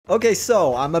Okay,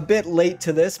 so I'm a bit late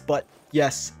to this, but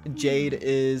yes, Jade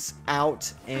is out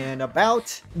and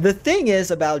about. The thing is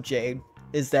about Jade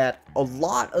is that a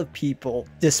lot of people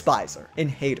despise her and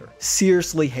hate her.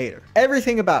 Seriously hate her.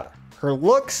 Everything about her. Her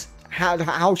looks,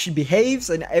 how she behaves,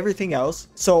 and everything else.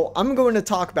 So I'm going to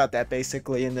talk about that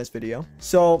basically in this video.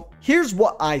 So here's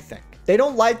what I think. They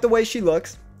don't like the way she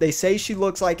looks. They say she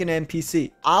looks like an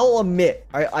NPC. I'll admit,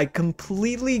 I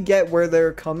completely get where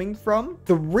they're coming from.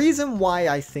 The reason why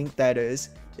I think that is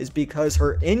because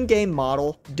her in-game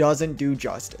model doesn't do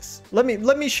justice. Let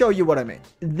me show you what I mean.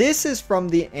 This is from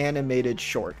the animated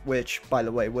short, which, by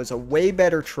the way, was a way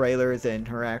better trailer than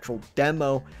her actual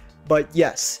demo. But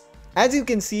yes, as you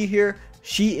can see here,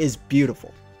 she is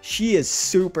beautiful. She is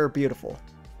super beautiful,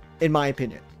 in my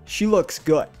opinion. She looks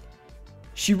good.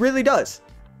 She really does.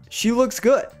 She looks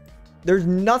good. There's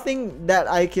nothing that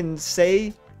I can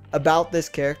say about this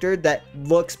character that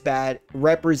looks bad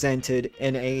represented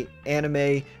in a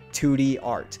anime 2D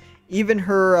art. Even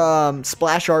her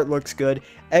splash art looks good.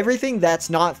 Everything that's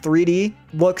not 3D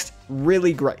looks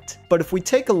really great. But if we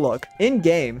take a look in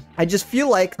game, I just feel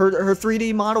like her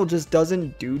 3D model just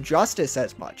doesn't do justice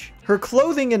as much. Her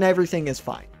clothing and everything is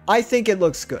fine. I think it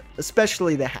looks good,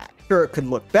 especially the hat. Sure, it could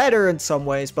look better in some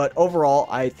ways, but overall,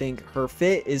 I think her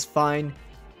fit is fine.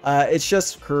 It's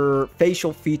just her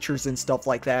facial features and stuff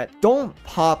like that don't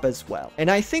pop as well. And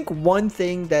I think one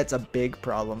thing that's a big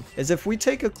problem is if we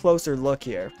take a closer look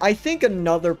here, I think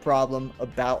another problem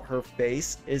about her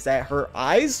face is that her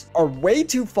eyes are way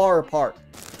too far apart.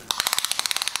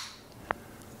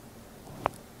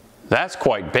 That's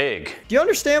quite big. Do you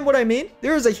understand what I mean?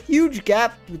 There is a huge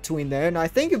gap between there, and I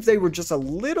think if they were just a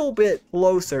little bit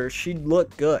closer, she'd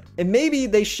look good. And maybe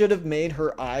they should have made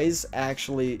her eyes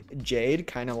actually Jade,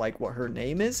 kind of like what her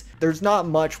name is. There's not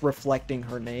much reflecting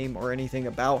her name or anything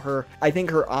about her. I think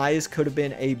her eyes could have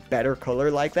been a better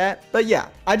color like that. But yeah,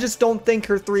 I just don't think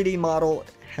her 3D model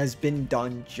has been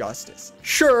done justice.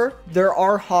 Sure, there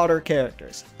are hotter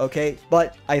characters, okay?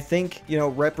 But I think, you know,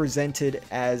 represented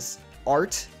as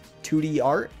art, 2D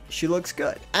art, she looks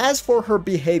good. As for her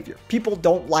behavior, people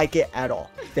don't like it at all.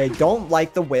 They don't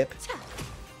like the whip.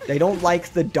 They don't like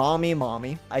the dommy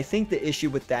mommy. I think the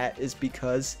issue with that is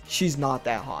because she's not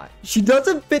that hot. She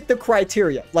doesn't fit the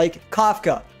criteria. Like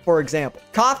Kafka, for example.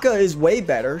 Kafka is way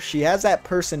better. She has that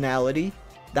personality,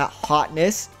 that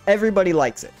hotness. Everybody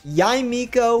likes it. Yai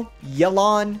Miko,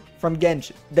 Yelan from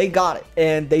Genshin. They got it,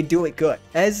 and they do it good.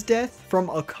 Esdeath from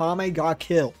Akame ga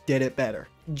Kill did it better.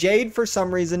 Jade, for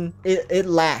some reason, it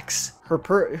lacks. Her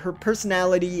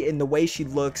personality and the way she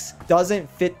looks doesn't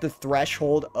fit the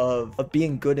threshold of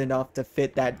being good enough to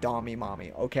fit that dommy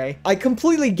mommy, okay? I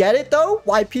completely get it, though,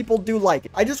 why people do like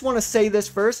it. I just want to say this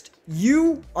first.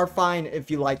 You are fine if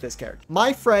you like this character.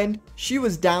 My friend, she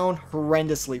was down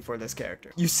horrendously for this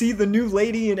character. You see the new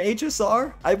lady in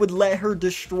HSR? I would let her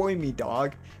destroy me,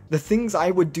 dog. The things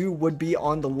I would do would be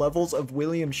on the levels of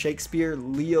William Shakespeare,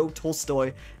 Leo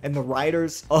Tolstoy, and the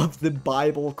writers of the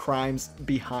Bible crimes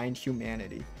behind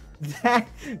humanity. That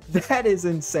is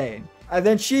insane. And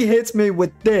then she hits me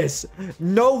with this.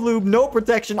 No lube, no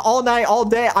protection, all night, all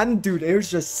day. Dude, there's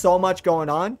just so much going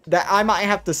on that I might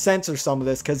have to censor some of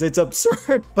this because it's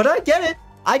absurd. But I get it.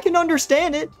 I can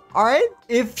understand it. All right?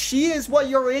 If she is what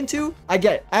you're into, I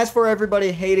get it. As for everybody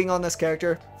hating on this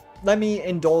character, let me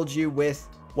indulge you with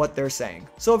what they're saying.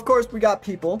 So of course we got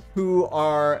people who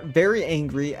are very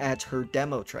angry at her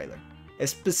demo trailer, and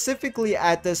specifically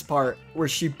at this part where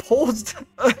she pulls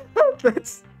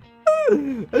that's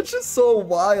just so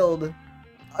wild.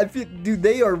 I feel, dude,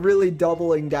 they are really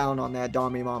doubling down on that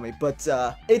dommy mommy, but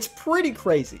it's pretty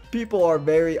crazy. People are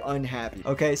very unhappy.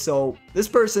 Okay, so this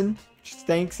person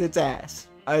thinks it's ass.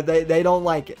 They don't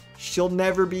like it. She'll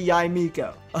never be Yai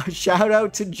Miko. Shout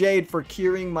out to Jade for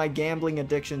curing my gambling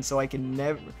addiction so I can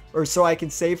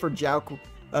save for Jiao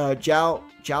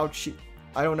Chi.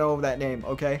 I don't know that name,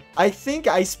 okay? I think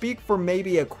I speak for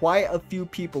maybe quite a few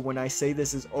people when I say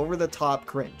this is over the top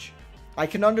cringe. I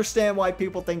can understand why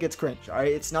people think it's cringe, all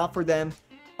right? It's not for them,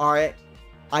 all right?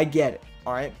 I get it,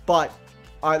 all right? But,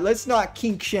 all right, let's not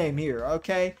kink shame here,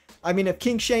 okay? I mean, if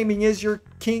kink shaming is your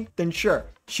kink, then sure.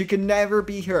 She can never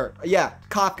be her. Yeah,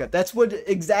 Kafka. That's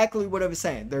exactly what I was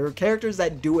saying. There are characters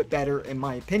that do it better, in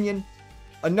my opinion.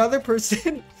 Another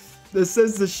person that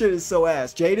says this shit is so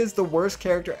ass. Jade is the worst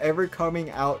character ever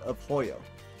coming out of Hoyo.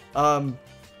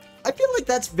 I feel like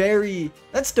that's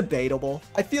debatable.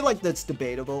 I feel like that's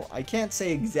debatable. I can't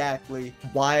say exactly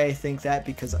why I think that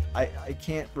because I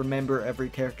can't remember every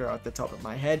character off the top of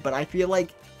my head, but I feel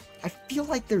like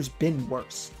there's been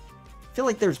worse. I feel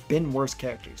like there's been worse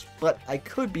characters, but I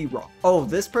could be wrong. Oh,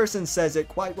 this person says it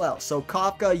quite well. So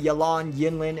Kafka, Yelan,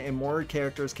 Yinlin, and more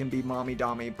characters can be mommy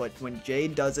dommy, but when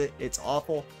Jade does it, it's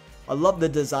awful. I love the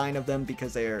design of them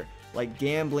because they're like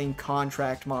gambling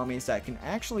contract mommies that can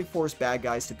actually force bad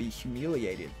guys to be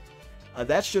humiliated.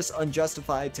 That's just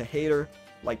unjustified to hater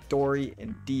like Dory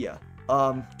and Dia.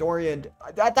 Dory and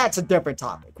that's a different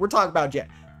topic. We're talking about Jade.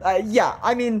 Yeah,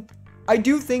 I mean, I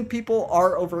do think people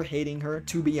are over hating her,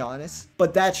 to be honest,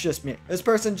 but that's just me. This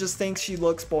person just thinks she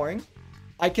looks boring.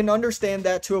 I can understand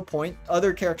that to a point.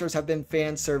 Other characters have been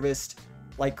fan serviced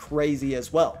like crazy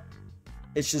as well.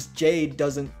 It's just Jade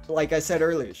doesn't, like I said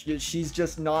earlier, she's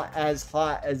just not as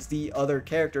hot as the other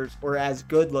characters or as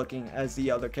good looking as the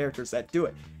other characters that do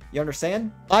it. You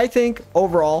understand? I think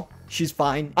overall, she's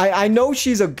fine. I know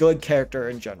she's a good character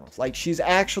in general. Like, she's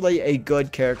actually a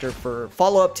good character for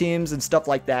follow-up teams and stuff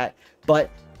like that.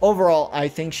 But overall, I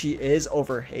think she is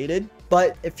overhated.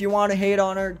 But if you want to hate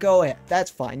on her, go ahead. That's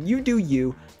fine. You do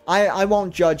you. I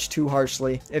won't judge too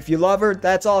harshly. If you love her,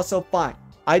 that's also fine.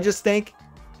 I just think,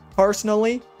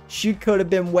 personally, she could have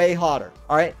been way hotter.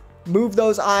 All right? Move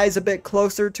those eyes a bit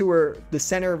closer to the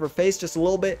center of her face just a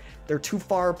little bit. They're too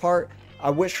far apart. I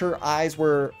wish her eyes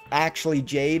were actually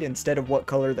jade instead of what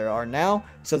color they are now,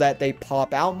 so that they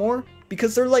pop out more,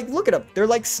 because they're like, look at them, they're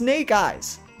like snake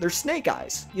eyes. They're snake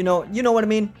eyes. You know what I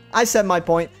mean? I said my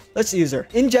point. Let's use her.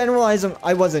 In general,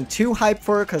 I wasn't too hyped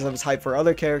for her because I was hyped for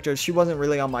other characters. She wasn't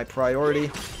really on my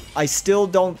priority. I still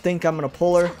don't think I'm gonna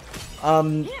pull her.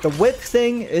 The whip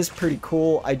thing is pretty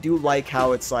cool. I do like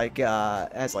how it's like,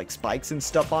 has like spikes and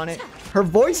stuff on it. Her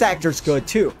voice actor's good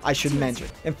too, I should mention.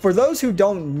 And for those who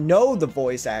don't know the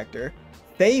voice actor,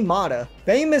 Faye Mata,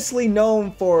 famously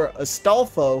known for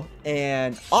Astolfo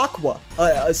and Aqua.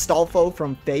 Astolfo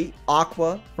from Fate,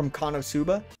 Aqua from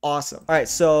Konosuba. Awesome. All right,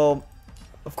 so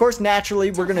of course,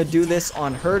 naturally, we're gonna do this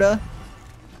on Herta.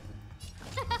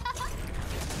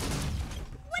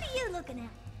 What are you looking at?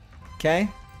 Okay.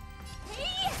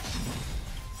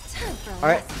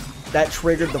 Alright, that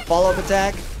triggered the follow-up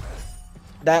attack.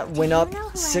 That went up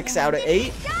 6 out of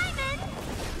 8.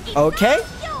 Okay.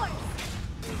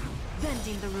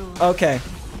 Okay.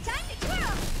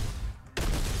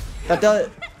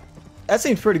 That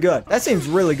seems pretty good. That seems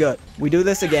really good. We do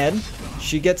this again.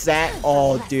 She gets that.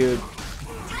 Oh, dude.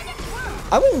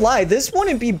 I won't lie, this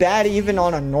wouldn't be bad even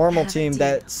on a normal team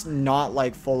that's not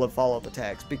like full of follow-up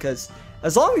attacks, because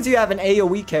as long as you have an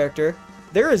AoE character,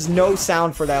 there is no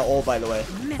sound for that ult, by the way.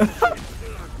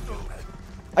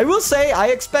 I will say, I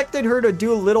expected her to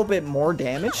do a little bit more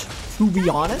damage, to be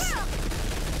honest.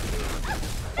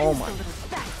 Oh my.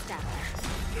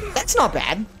 That's not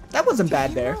bad. That wasn't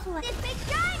bad there.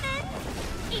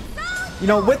 You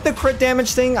know, with the crit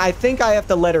damage thing, I think I have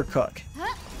to let her cook.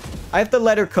 I have to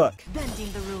let her cook.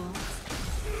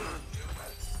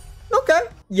 Okay.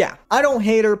 Yeah, I don't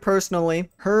hate her personally.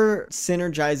 Her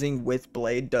synergizing with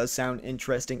Blade does sound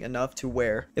interesting enough to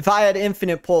where if I had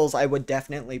infinite pulls, I would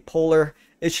definitely pull her.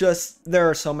 It's just there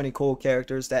are so many cool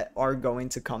characters that are going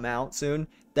to come out soon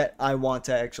that I want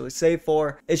to actually save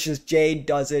for. It's just Jade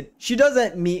doesn't. She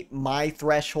doesn't meet my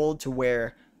threshold to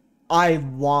where I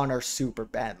want her super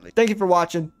badly. Thank you for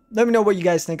watching. Let me know what you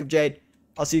guys think of Jade.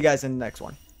 I'll see you guys in the next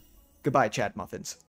one. Goodbye, Chad Muffins.